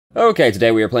Okay,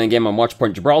 today we are playing a game on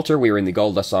Watchpoint Gibraltar. We are in the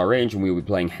Gold SR range, and we will be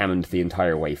playing Hammond the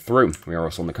entire way through. We are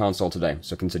also on the console today,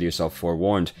 so consider yourself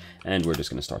forewarned, and we're just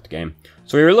going to start the game.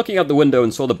 So we were looking out the window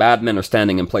and saw the bad men are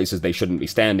standing in places they shouldn't be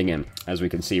standing in, as we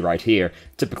can see right here.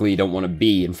 Typically, you don't want to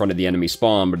be in front of the enemy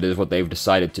spawn, but it is what they've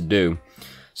decided to do.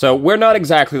 So, we're not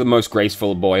exactly the most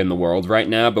graceful boy in the world right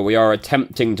now, but we are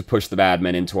attempting to push the bad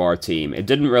men into our team. It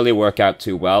didn't really work out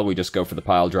too well. We just go for the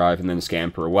pile drive and then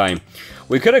scamper away.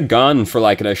 We could have gone for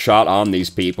like a shot on these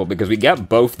people because we get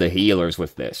both the healers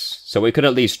with this. So we could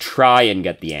at least try and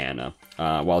get the Anna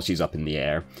while she's up in the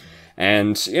air.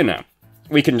 And, you know,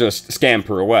 we can just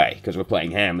scamper away because we're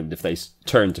playing Hammond if they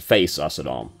turn to face us at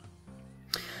all.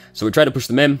 So we try to push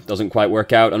them in, doesn't quite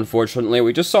work out, unfortunately.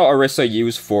 We just saw Orisa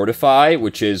use Fortify,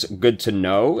 which is good to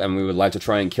know, and we would like to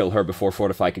try and kill her before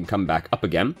Fortify can come back up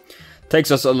again.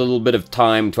 Takes us a little bit of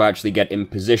time to actually get in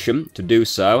position to do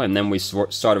so, and then we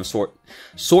sort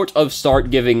of start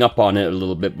giving up on it a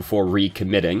little bit before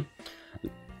recommitting.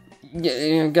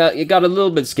 It got a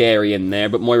little bit scary in there,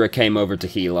 but Moira came over to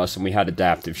heal us, and we had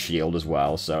Adaptive Shield as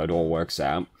well, so it all works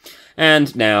out.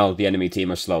 And now the enemy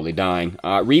team are slowly dying.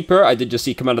 Reaper, I did just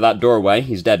see come out of that doorway.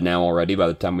 He's dead now already by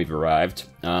the time we've arrived.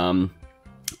 I'm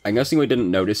guessing we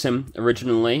didn't notice him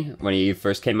originally when he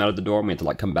first came out of the door, and we had to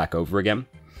like come back over again.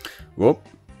 Whoop.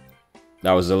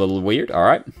 That was a little weird.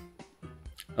 Alright.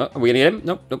 Oh, are we gonna get him?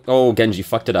 Nope, nope. Oh, Genji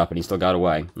fucked it up and he still got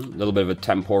away. A little bit of a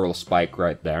temporal spike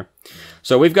right there.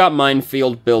 So we've got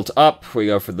Minefield built up. We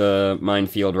go for the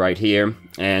Minefield right here.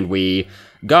 And we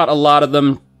got a lot of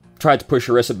them. Tried to push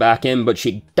Orisa back in, but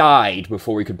she died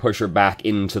before we could push her back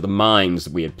into the mines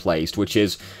that we had placed, which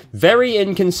is very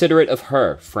inconsiderate of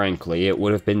her, frankly. It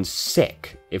would have been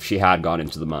sick if she had gone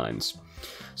into the mines.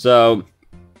 So,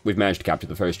 we've managed to capture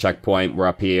the first checkpoint. We're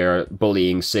up here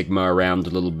bullying Sigma around a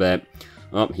little bit.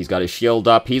 Oh, he's got his shield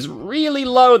up. He's really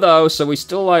low, though, so we're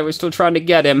still trying to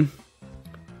get him.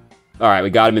 Alright,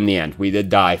 we got him in the end. We did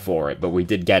die for it, but we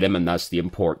did get him, and that's the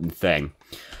important thing.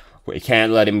 We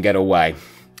can't let him get away.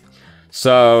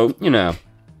 So, you know,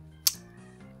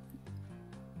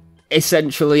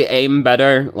 essentially aim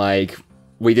better. Like,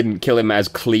 we didn't kill him as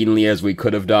cleanly as we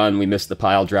could have done. We missed the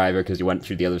pile driver because he went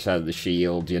through the other side of the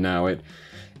shield, you know.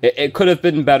 It could have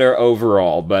been better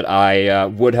overall, but I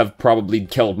would have probably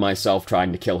killed myself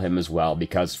trying to kill him as well,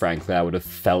 because frankly I would have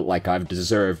felt like I've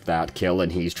deserved that kill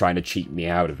and he's trying to cheat me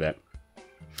out of it.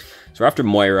 So after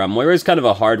Moira. Moira's kind of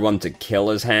a hard one to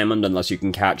kill as Hammond unless you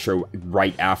can catch her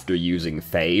right after using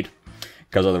Fade.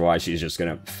 Because otherwise she's just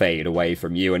gonna fade away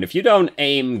from you, and if you don't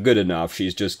aim good enough,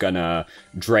 she's just gonna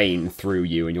drain through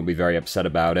you, and you'll be very upset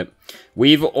about it.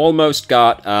 We've almost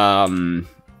got,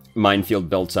 Minefield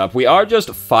built up. We are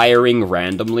just firing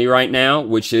randomly right now,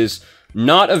 which is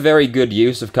not a very good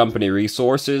use of company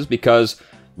resources, because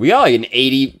we got like an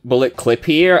 80 bullet clip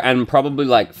here, and probably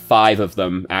like 5 of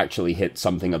them actually hit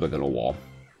something other than a wall.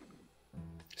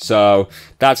 So,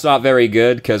 that's not very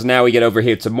good, because now we get over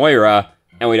here to Moira,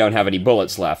 and we don't have any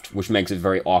bullets left, which makes it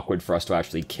very awkward for us to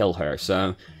actually kill her.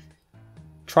 So,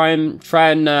 try and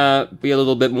be a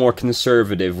little bit more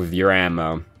conservative with your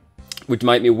ammo, which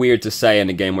might be weird to say in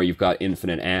a game where you've got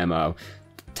infinite ammo.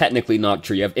 Technically not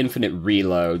true. You have infinite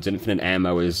reloads. Infinite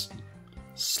ammo is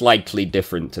slightly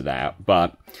different to that,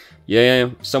 but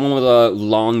yeah, someone with a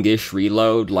longish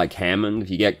reload like Hammond, if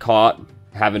you get caught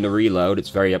having to reload, it's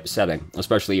very upsetting,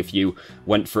 especially if you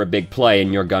went for a big play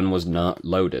and your gun was not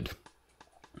loaded.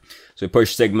 So we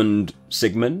push Sigma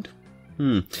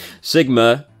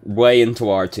way into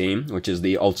our team, which is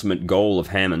the ultimate goal of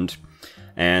Hammond.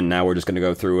 And now we're just going to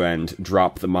go through and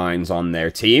drop the mines on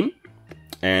their team.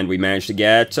 And we managed to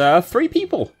get 3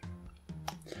 people.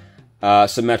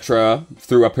 Symmetra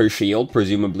threw up her shield,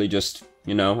 presumably just,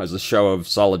 you know, as a show of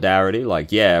solidarity.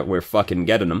 Like, yeah, we're fucking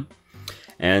getting them.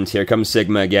 And here comes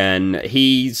Sigma again.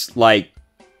 He's like,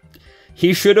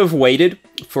 he should have waited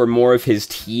for more of his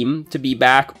team to be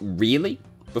back, really,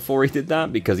 before he did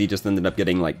that, because he just ended up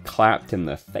getting, like, clapped in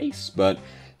the face, but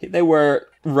they were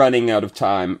running out of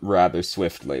time rather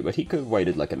swiftly, but he could have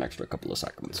waited, like, an extra couple of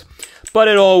seconds. But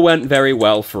it all went very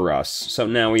well for us, so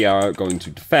now we are going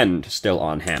to defend still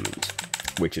on Hammond,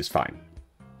 which is fine.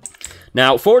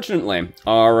 Now, fortunately,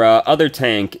 our other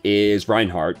tank is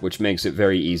Reinhardt, which makes it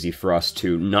very easy for us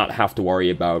to not have to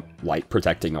worry about, like,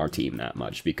 protecting our team that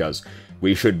much, because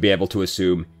we should be able to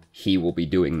assume he will be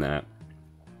doing that.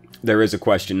 There is a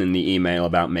question in the email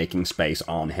about making space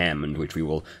on Hammond, which we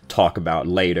will talk about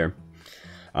later,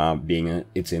 being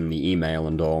it's in the email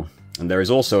and all. And there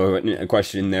is also a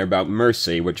question in there about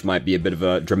Mercy, which might be a bit of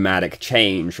a dramatic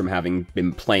change from having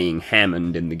been playing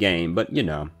Hammond in the game, but, you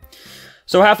know.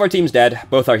 So half our team's dead,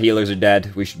 both our healers are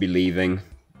dead, we should be leaving.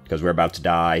 because we're about to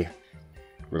die.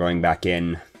 We're going back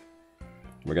in.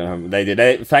 We're gonna... They did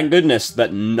it. Thank goodness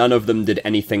that none of them did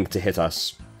anything to hit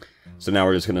us. So now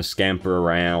we're just gonna scamper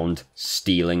around,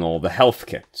 stealing all the health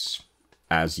kits.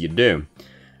 As you do.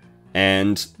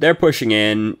 And they're pushing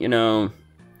in, you know...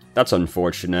 That's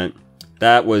unfortunate.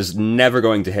 That was never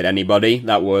going to hit anybody.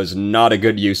 That was not a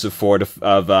good use of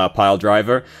pile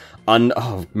driver.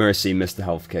 Oh, Mercy missed the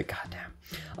health kit. Goddamn.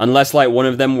 Unless, like, one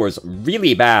of them was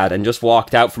really bad and just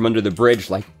walked out from under the bridge.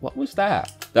 Like, what was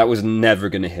that? That was never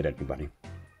going to hit anybody.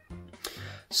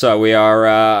 So we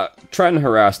are trying to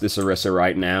harass this Orisa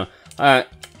right now.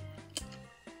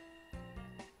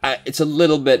 It's a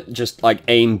little bit just, like,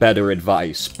 aim better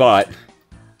advice, but...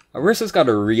 Orisa's got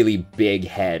a really big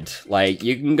head. Like,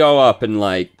 you can go up and,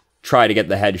 like, try to get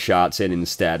the headshots in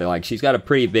instead. Like, she's got a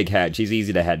pretty big head. She's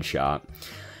easy to headshot.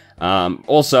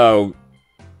 Also,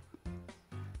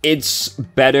 it's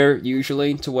better,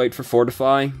 usually, to wait for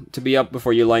Fortify to be up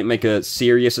before you, like, make a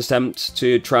serious attempt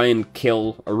to try and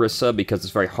kill Orisa, because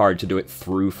it's very hard to do it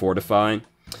through Fortify.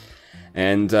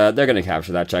 And they're gonna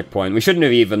capture that checkpoint. We shouldn't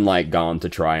have even, like, gone to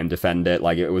try and defend it.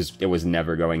 Like, it was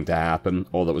never going to happen.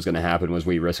 All that was gonna happen was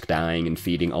we risk dying and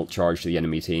feeding ult charge to the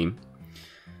enemy team.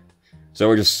 So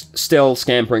we're just still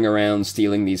scampering around,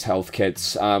 stealing these health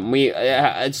kits. We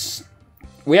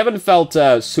haven't felt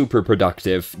super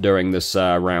productive during this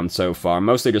round so far,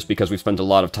 mostly just because we've spent a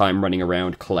lot of time running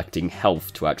around collecting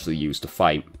health to actually use to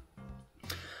fight.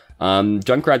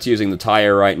 Junkrat's using the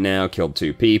tire right now, killed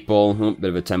 2 people. Bit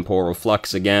of a temporal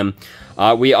flux again.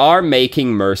 We are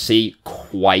making Mercy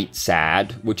quite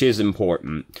sad, which is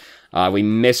important. We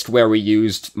missed where we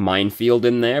used Minefield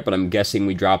in there, but I'm guessing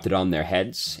we dropped it on their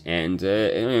heads. And,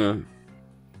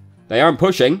 they aren't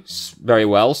pushing very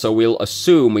well, so we'll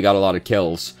assume we got a lot of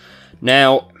kills.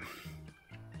 Now...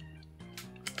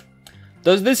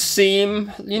 Does this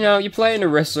seem, you know, you play an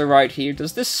Orisa right here,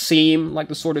 does this seem like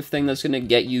the sort of thing that's going to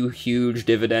get you huge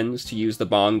dividends to use the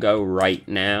bongo right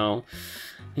now?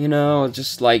 You know,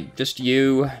 just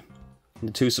you,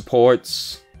 the 2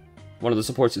 supports, one of the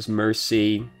supports is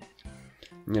Mercy,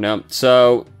 you know,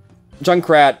 so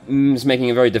Junkrat is making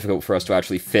it very difficult for us to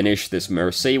actually finish this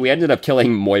Mercy. We ended up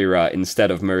killing Moira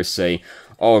instead of Mercy.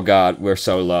 Oh god, we're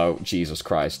so low, Jesus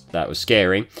Christ, that was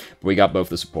scary, but we got both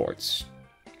the supports.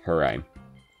 Hooray.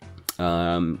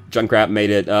 Junkrat made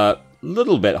it a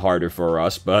little bit harder for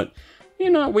us, but,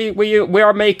 you know, we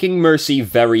are making Mercy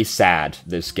very sad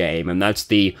this game, and that's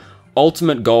the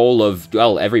ultimate goal of,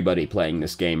 well, everybody playing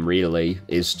this game, really,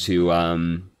 is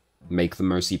to, make the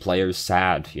Mercy players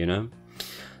sad, you know?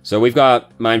 So we've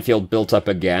got Minefield built up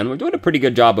again. We're doing a pretty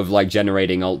good job of, like,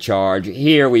 generating ult charge.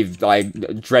 Here, we've,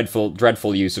 like,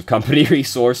 dreadful use of company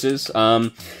resources.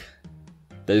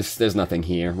 There's nothing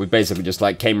here. We basically just,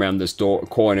 like, came around this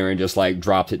corner and just, like,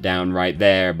 dropped it down right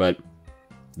there, but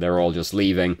they're all just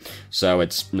leaving, so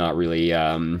it's not really,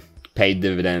 paid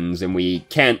dividends, and we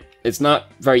can't... It's not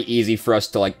very easy for us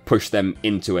to, like, push them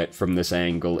into it from this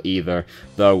angle, either,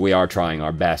 though we are trying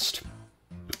our best.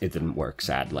 It didn't work,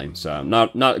 sadly, so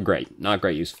not great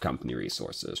use of company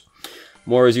resources.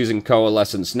 Moira's using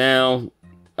Coalescence now.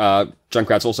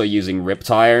 Junkrat's also using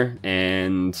Riptire,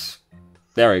 and...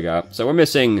 There we go. So we're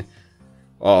missing...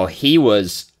 Oh, he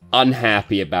was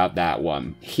unhappy about that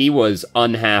one. He was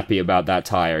unhappy about that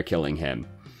tire killing him.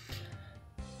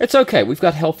 It's okay. We've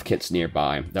got health kits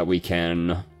nearby that we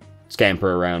can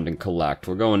scamper around and collect.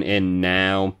 We're going in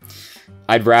now.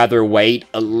 I'd rather wait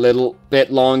a little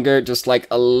bit longer, just like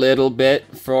a little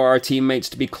bit, for our teammates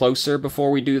to be closer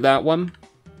before we do that one.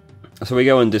 So we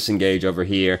go and disengage over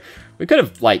here. We could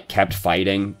have, like, kept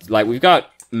fighting. Like, we've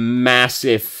got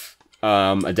massive...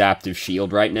 adaptive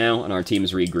shield right now, and our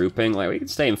team's regrouping. Like, we can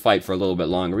stay and fight for a little bit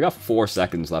longer. We got 4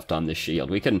 seconds left on this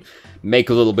shield. We can make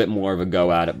a little bit more of a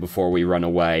go at it before we run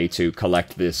away to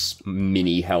collect this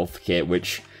mini health kit,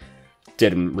 which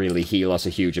didn't really heal us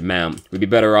a huge amount. We'd be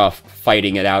better off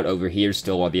fighting it out over here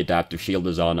still while the adaptive shield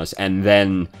is on us, and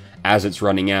then, as it's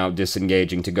running out,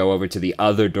 disengaging to go over to the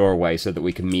other doorway so that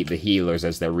we can meet the healers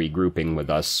as they're regrouping with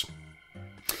us.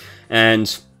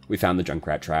 And we found the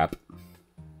Junkrat trap.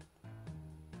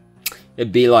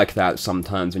 It'd be like that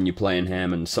sometimes when you play in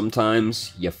Hammond.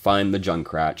 Sometimes you find the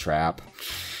Junkrat trap.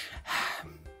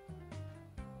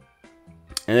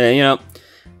 And then, you know,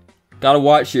 gotta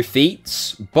watch your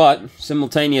feet, but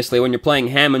simultaneously when you're playing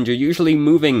Hammond, you're usually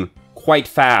moving quite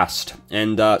fast,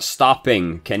 and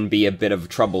stopping can be a bit of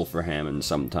trouble for Hammond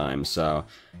sometimes, so,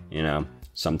 you know,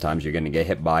 sometimes you're gonna get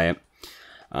hit by it.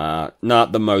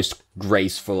 Not the most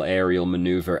graceful aerial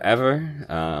maneuver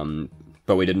ever,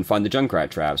 but we didn't find the Junkrat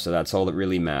trap, so that's all that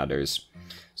really matters.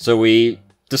 So we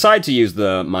decide to use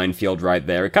the minefield right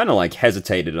there. It kind of like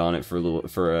hesitated on it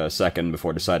for a second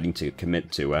before deciding to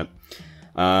commit to it.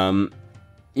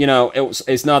 You know,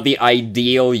 it's not the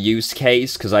ideal use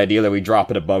case, because ideally we drop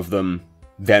it above them,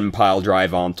 then pile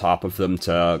drive on top of them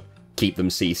to keep them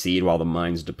CC'd while the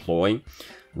mines deploy,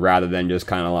 rather than just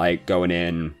kind of like going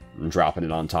in and dropping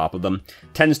it on top of them.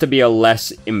 Tends to be a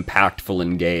less impactful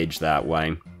engage that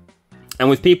way. And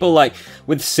with people like,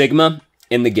 with Sigma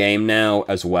in the game now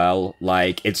as well,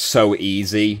 like, it's so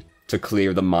easy to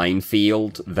clear the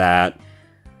minefield that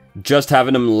just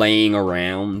having them laying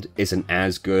around isn't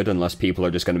as good unless people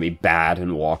are just going to be bad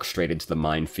and walk straight into the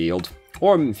minefield.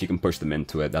 Or if you can push them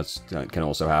into it, that can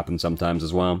also happen sometimes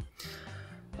as well.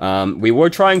 We were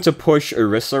trying to push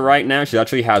Orisa right now. She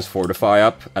actually has Fortify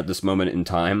up at this moment in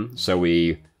time, so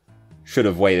we should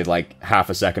have waited like half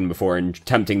a second before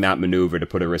attempting that maneuver to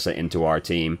put Orisa into our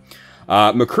team.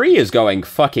 McCree is going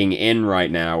fucking in right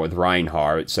now with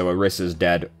Reinhardt, so Orisa's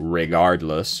dead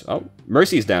regardless. Oh,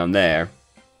 Mercy's down there.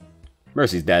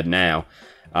 Mercy's dead now.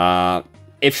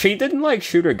 If she didn't, like,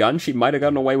 shoot her gun, she might have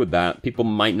gotten away with that. People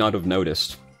might not have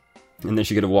noticed. And then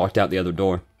she could have walked out the other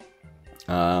door.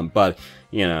 But,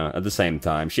 you know, at the same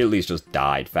time, she at least just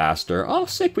died faster. Oh,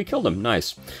 sick, we killed him.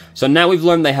 Nice. So now we've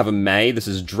learned they have a Mei. This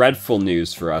is dreadful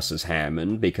news for us as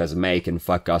Hammond, because Mei can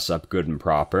fuck us up good and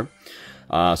proper.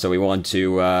 So we want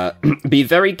to be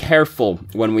very careful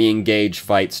when we engage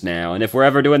fights now. And if we're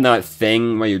ever doing that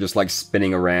thing where you're just like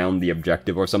spinning around the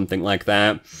objective or something like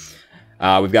that,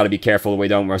 we've got to be careful we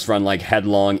don't just run like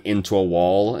headlong into a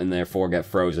wall and therefore get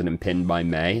frozen and pinned by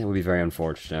Mei. It would be very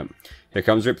unfortunate. Here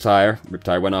comes Riptire.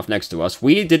 Riptire went off next to us.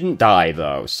 We didn't die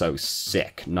though, so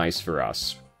sick. Nice for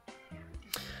us.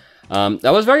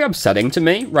 That was very upsetting to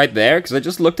me, right there, because I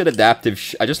just looked at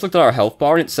I just looked at our health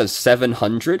bar, and it says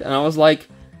 700, and I was like,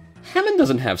 Hammond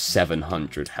doesn't have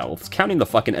 700 health. It's counting the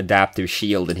fucking adaptive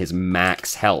shield in his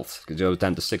max health, because it goes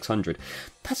down to 600.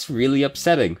 That's really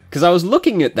upsetting, because I was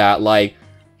looking at that, like,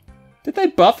 did they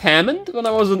buff Hammond when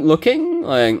I wasn't looking?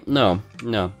 Like, no.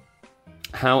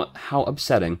 How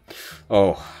upsetting.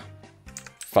 Oh,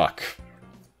 fuck.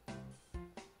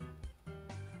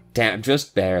 Damn,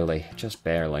 just barely.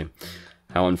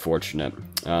 How unfortunate.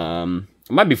 It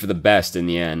might be for the best in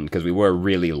the end, because we were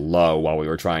really low while we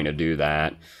were trying to do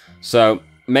that. So,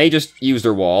 Mei just used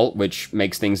her wall, which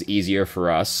makes things easier for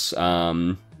us.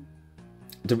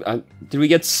 Did we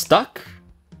get stuck?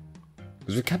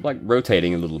 Because we kept, like,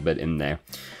 rotating a little bit in there.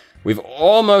 We've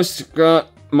almost got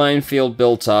minefield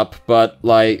built up, but,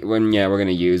 like, we're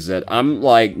gonna use it. I'm,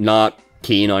 like, not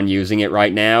keen on using it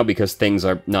right now because things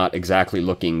are not exactly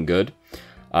looking good.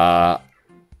 Our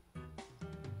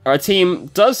team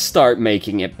does start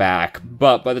making it back,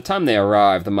 but by the time they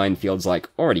arrive, the minefield's like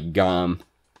already gone.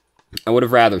 I would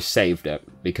have rather saved it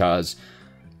because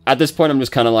at this point I'm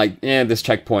just kind of like, this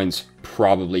checkpoint's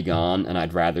probably gone, and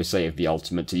I'd rather save the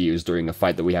ultimate to use during a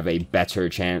fight that we have a better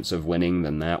chance of winning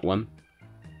than that one.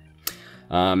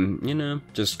 You know,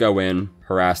 just go in,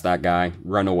 harass that guy,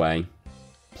 run away.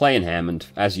 Playing Hammond,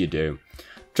 as you do.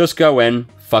 Just go in,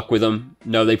 fuck with them,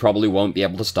 know they probably won't be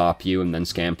able to stop you, and then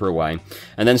scamper away.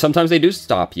 And then sometimes they do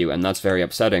stop you, and that's very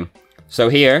upsetting. So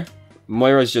here,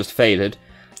 Moira's just faded.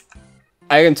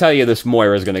 I can tell you this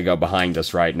Moira's gonna go behind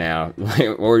us right now.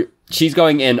 Or she's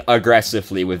going in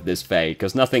aggressively with this fade,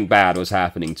 because nothing bad was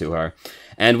happening to her.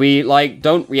 And we, like,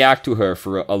 don't react to her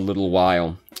for a little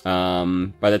while.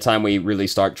 By the time we really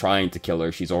start trying to kill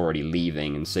her, she's already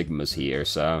leaving, and Sigma's here,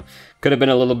 so could have been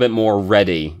a little bit more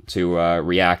ready to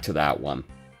react to that one.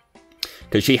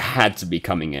 Because she had to be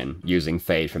coming in, using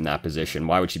Fade from that position.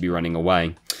 Why would she be running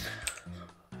away?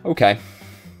 Okay.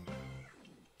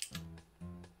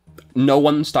 No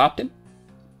one stopped him.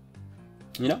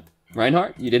 You know?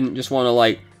 Reinhardt, you didn't just want to,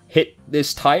 like, hit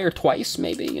this tire twice,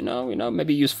 maybe, you know,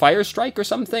 maybe use Fire Strike or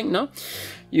something, no?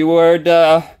 You would,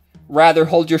 rather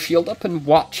hold your shield up and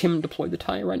watch him deploy the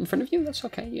tire right in front of you? That's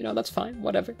okay, you know, that's fine,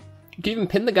 whatever. You could even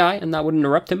pin the guy and that would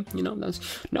interrupt him, you know,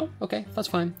 no, okay, that's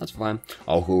fine.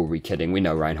 Oh, who are we kidding? We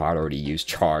know Reinhardt already used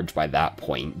Charge by that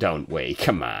point, don't we?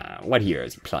 Come on, what hero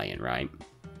is he playing, right?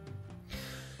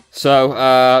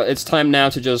 So, it's time now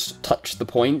to just touch the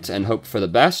point and hope for the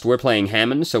best. We're playing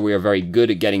Hammond, so we are very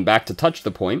good at getting back to touch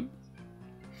the point.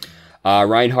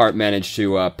 Reinhardt managed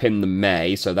to pin the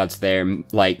Mei, so that's their,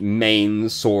 like, main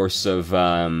source of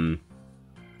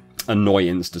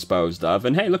annoyance disposed of.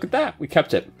 And hey, look at that! We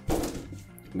kept it.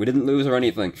 We didn't lose or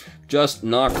anything. Just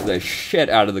knocked the shit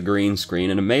out of the green screen,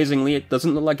 and amazingly, it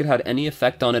doesn't look like it had any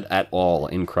effect on it at all.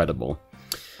 Incredible.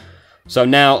 So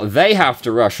now they have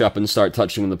to rush up and start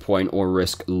touching the point or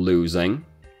risk losing.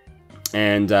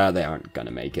 And they aren't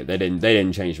gonna make it. They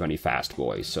didn't change many fast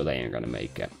boys, so they ain't gonna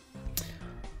make it.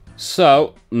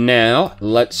 So, now,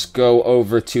 let's go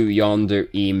over to yonder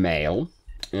email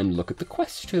and look at the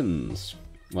questions.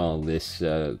 Well, this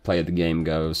play of the game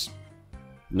goes.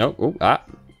 Nope. Oh,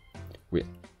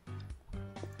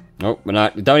 Nope, we're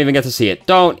not. Don't even get to see it.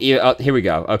 Don't. Here we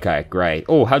go. Okay, great.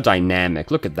 Oh, how dynamic!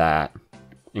 Look at that.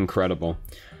 Incredible.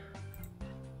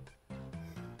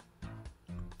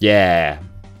 Yeah.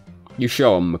 You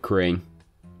show him, McCree.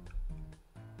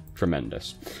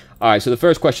 Tremendous. Alright, so the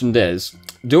first question is,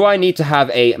 do I need to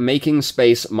have a making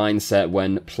space mindset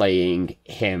when playing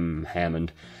him,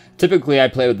 Hammond? Typically, I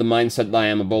play with the mindset that I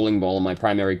am a bowling ball, and my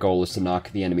primary goal is to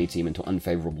knock the enemy team into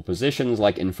unfavorable positions,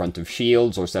 like in front of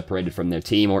shields, or separated from their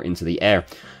team, or into the air.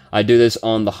 I do this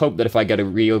on the hope that if I get a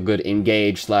real good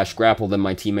engage/grapple, then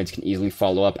my teammates can easily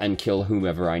follow up and kill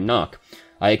whomever I knock.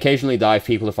 I occasionally dive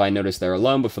people if I notice they're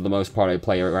alone, but for the most part I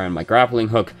play around my grappling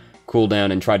hook, cool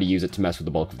down, and try to use it to mess with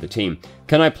the bulk of the team.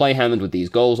 Can I play Hammond with these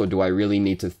goals, or do I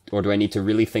need to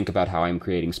really think about how I'm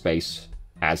creating space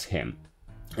as him?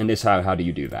 And how do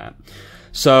you do that?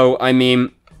 So, I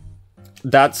mean,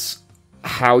 that's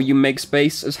how you make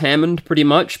space as Hammond, pretty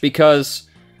much, because,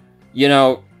 you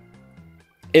know,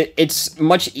 it's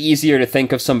much easier to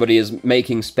think of somebody as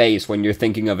making space when you're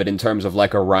thinking of it in terms of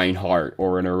like a Reinhardt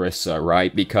or an Orisa,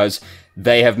 right? Because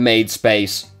they have made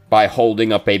space by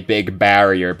holding up a big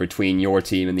barrier between your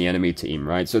team and the enemy team,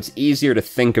 right? So it's easier to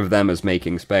think of them as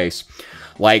making space.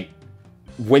 Like,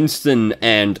 Winston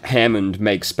and Hammond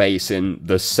make space in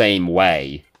the same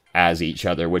way as each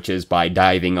other, which is by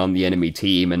diving on the enemy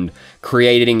team and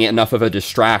creating enough of a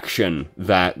distraction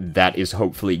that is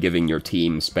hopefully giving your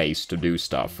team space to do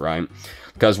stuff, right?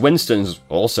 Because Winston's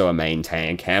also a main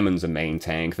tank, Hammond's a main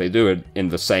tank, they do it in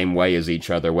the same way as each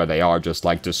other, where they are just,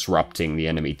 like, disrupting the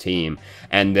enemy team,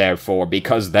 and therefore,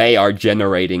 because they are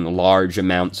generating large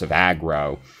amounts of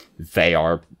aggro, they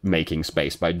are making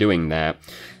space by doing that.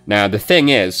 Now, the thing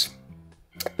is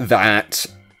that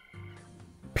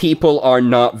people are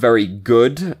not very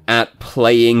good at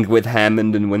playing with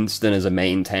Hammond and Winston as a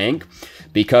main tank,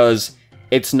 because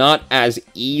it's not as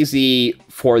easy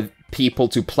for people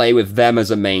to play with them as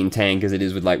a main tank as it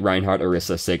is with, like, Reinhardt,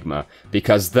 Orisa, Sigma,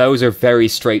 because those are very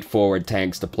straightforward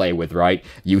tanks to play with, right?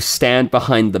 You stand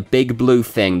behind the big blue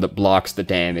thing that blocks the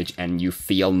damage, and you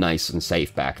feel nice and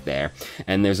safe back there.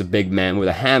 And there's a big man with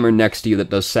a hammer next to you that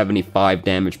does 75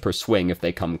 damage per swing if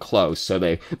they come close, so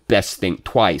they best think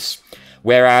twice.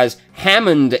 Whereas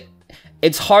Hammond,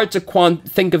 it's hard to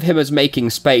think of him as making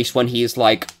space when he's,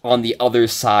 like, on the other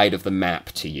side of the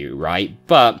map to you, right?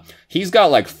 But he's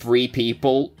got, like, 3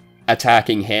 people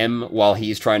attacking him while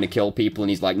he's trying to kill people,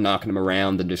 and he's, like, knocking them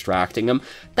around and distracting them.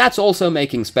 That's also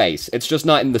making space. It's just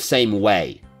not in the same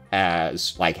way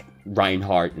as, like,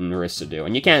 Reinhardt and Orisa do.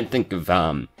 And you can't think of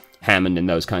Hammond in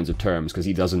those kinds of terms, because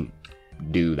he doesn't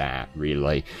do that,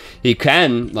 really. He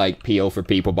can, like, peel for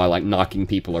people by, like, knocking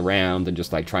people around and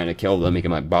just, like, trying to kill them. He can,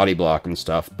 like, body block and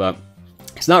stuff, but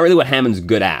it's not really what Hammond's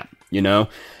good at, you know?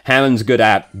 Hammond's good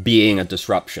at being a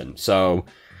disruption. So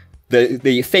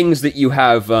the things that you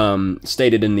have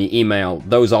stated in the email,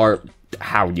 those are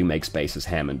how you make space as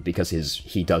Hammond, because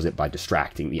he does it by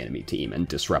distracting the enemy team and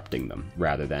disrupting them,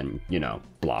 rather than, you know,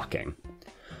 blocking.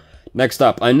 Next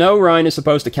up, I know Ryan is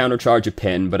supposed to countercharge a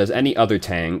pin, but as any other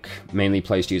tank, mainly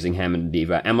placed using Hammond and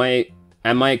D.Va, am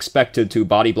I expected to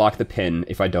body block the pin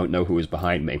if I don't know who is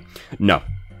behind me? No,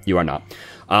 you are not.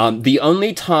 The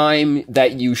only time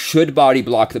that you should body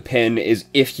block the pin is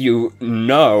if you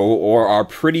know or are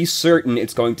pretty certain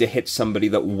it's going to hit somebody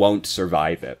that won't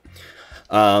survive it.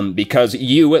 Because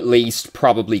you, at least,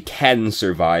 probably can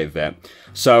survive it.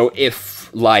 So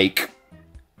if, like,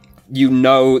 you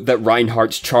know that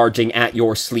Reinhardt's charging at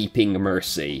your sleeping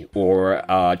Mercy, or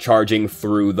charging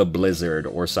through the blizzard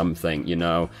or something, you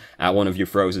know, at one of your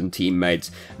frozen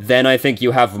teammates, then I think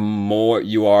you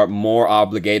are more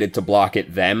obligated to block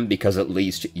at them, because at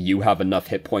least you have enough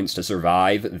hit points to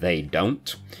survive, they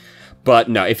don't. But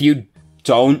no, if you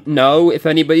don't know if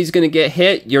anybody's gonna get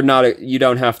hit, you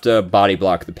don't have to body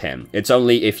block the pin. It's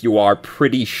only if you are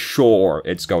pretty sure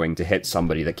it's going to hit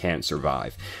somebody that can't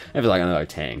survive. If it's like another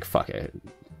tank, fuck it.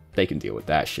 They can deal with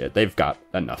that shit. They've got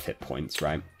enough hit points,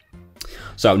 right?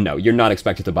 So no, you're not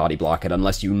expected to body block it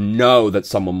unless you know that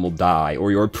someone will die,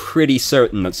 or you're pretty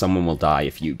certain that someone will die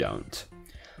if you don't.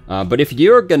 But if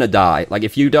you're gonna die, like,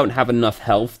 if you don't have enough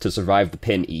health to survive the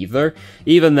pin either,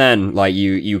 even then, like,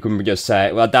 you can just say,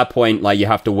 well, at that point, like, you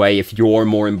have to weigh if you're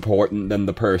more important than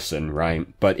the person, right?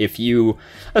 But if you,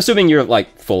 assuming you're,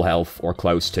 like, full health or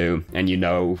close to, and you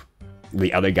know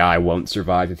the other guy won't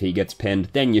survive if he gets pinned,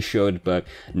 then you should, but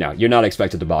no, you're not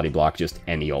expected to body block just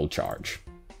any old charge.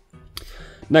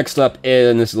 Next up,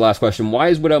 and this is the last question, why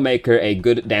is Widowmaker a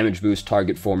good damage boost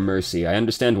target for Mercy? I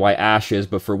understand why Ashe is,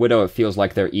 but for Widow it feels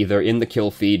like they're either in the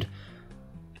kill feed.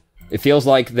 It feels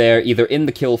like they're either in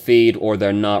the kill feed or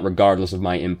they're not, regardless of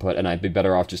my input, and I'd be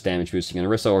better off just damage boosting an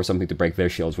Orisa or something to break their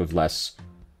shields with less,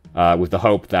 with the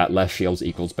hope that less shields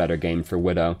equals better game for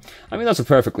Widow. I mean, that's a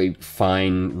perfectly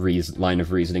fine line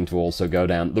of reasoning to also go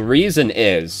down. The reason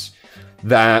is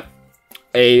that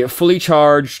a fully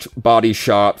charged body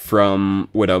shot from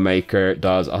Widowmaker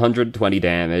does 120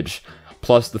 damage,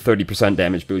 plus the 30%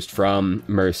 damage boost from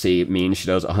Mercy means she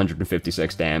does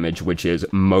 156 damage, which is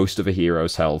most of a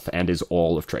hero's health and is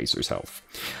all of Tracer's health.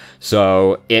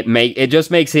 So it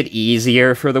just makes it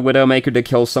easier for the Widowmaker to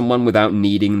kill someone without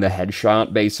needing the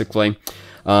headshot, basically.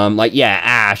 Like, yeah,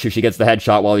 Ashe, if she gets the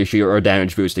headshot while you're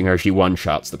damage boosting her, she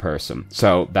one-shots the person.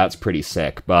 So that's pretty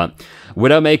sick, but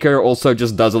Widowmaker also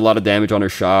just does a lot of damage on her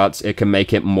shots. It can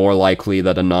make it more likely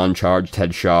that a non-charged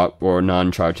headshot or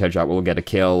non-charged headshot will get a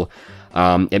kill.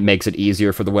 It makes it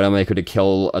easier for the Widowmaker to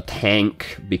kill a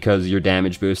tank because you're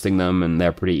damage boosting them and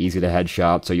they're pretty easy to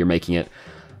headshot, so you're making it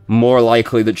more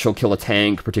likely that she'll kill a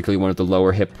tank, particularly one of the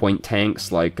lower hit point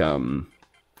tanks like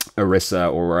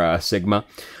Orisa or Sigma.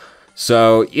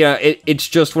 So, yeah, it's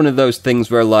just one of those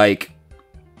things where, like,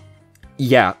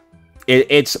 yeah,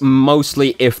 it's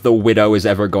mostly if the Widow is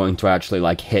ever going to actually,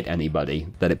 like, hit anybody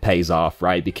that it pays off,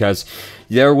 right? Because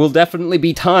there will definitely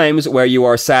be times where you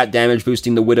are sat damage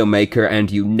boosting the Widowmaker and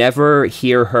you never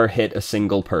hear her hit a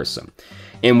single person.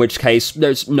 In which case,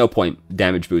 there's no point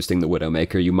damage boosting the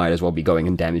Widowmaker. You might as well be going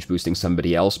and damage boosting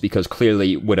somebody else, because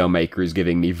clearly Widowmaker is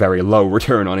giving me very low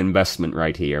return on investment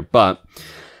right here. But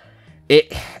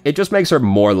it just makes her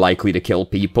more likely to kill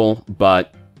people,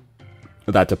 but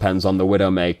that depends on the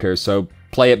Widowmaker, so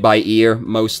play it by ear,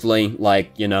 mostly. Like,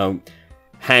 you know,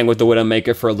 hang with the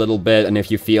Widowmaker for a little bit, and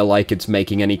if you feel like it's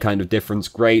making any kind of difference,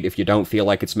 great. If you don't feel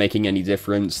like it's making any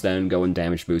difference, then go and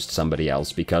damage boost somebody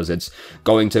else, because it's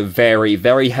going to vary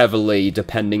very heavily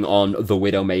depending on the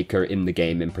Widowmaker in the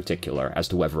game in particular, as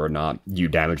to whether or not you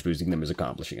damage boosting them is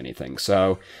accomplishing anything.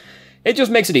 So it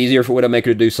just makes it easier for Widowmaker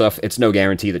to do stuff. It's no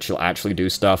guarantee that she'll actually do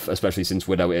stuff, especially since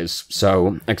Widow is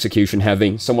so execution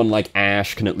heavy. Someone like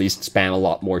Ashe can at least spam a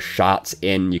lot more shots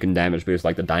in. You can damage boost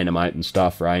like the dynamite and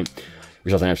stuff, right?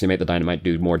 Which doesn't actually make the dynamite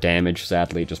do more damage,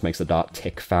 sadly. It just makes the dot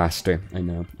tick faster. I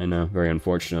know, very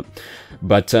unfortunate.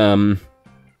 But,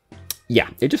 yeah,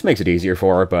 it just makes it easier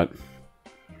for her, but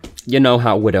you know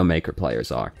how Widowmaker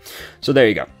players are. So there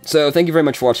you go. So thank you very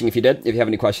much for watching if you did. If you have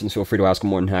any questions, feel free to ask.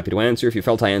 I'm more than happy to answer. If you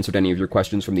felt I answered any of your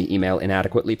questions from the email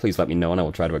inadequately, please let me know and I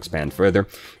will try to expand further.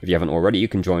 If you haven't already, you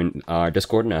can join our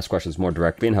Discord and ask questions more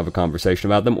directly and have a conversation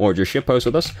about them, or just shitpost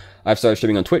with us. I've started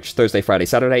streaming on Twitch Thursday, Friday,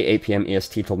 Saturday, 8 PM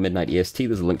EST till midnight EST.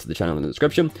 There's a link to the channel in the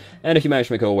description. And if you managed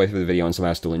to make it all the way through the video and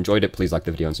somehow still enjoyed it, please like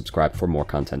the video and subscribe for more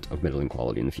content of middling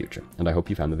quality in the future. And I hope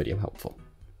you found the video helpful.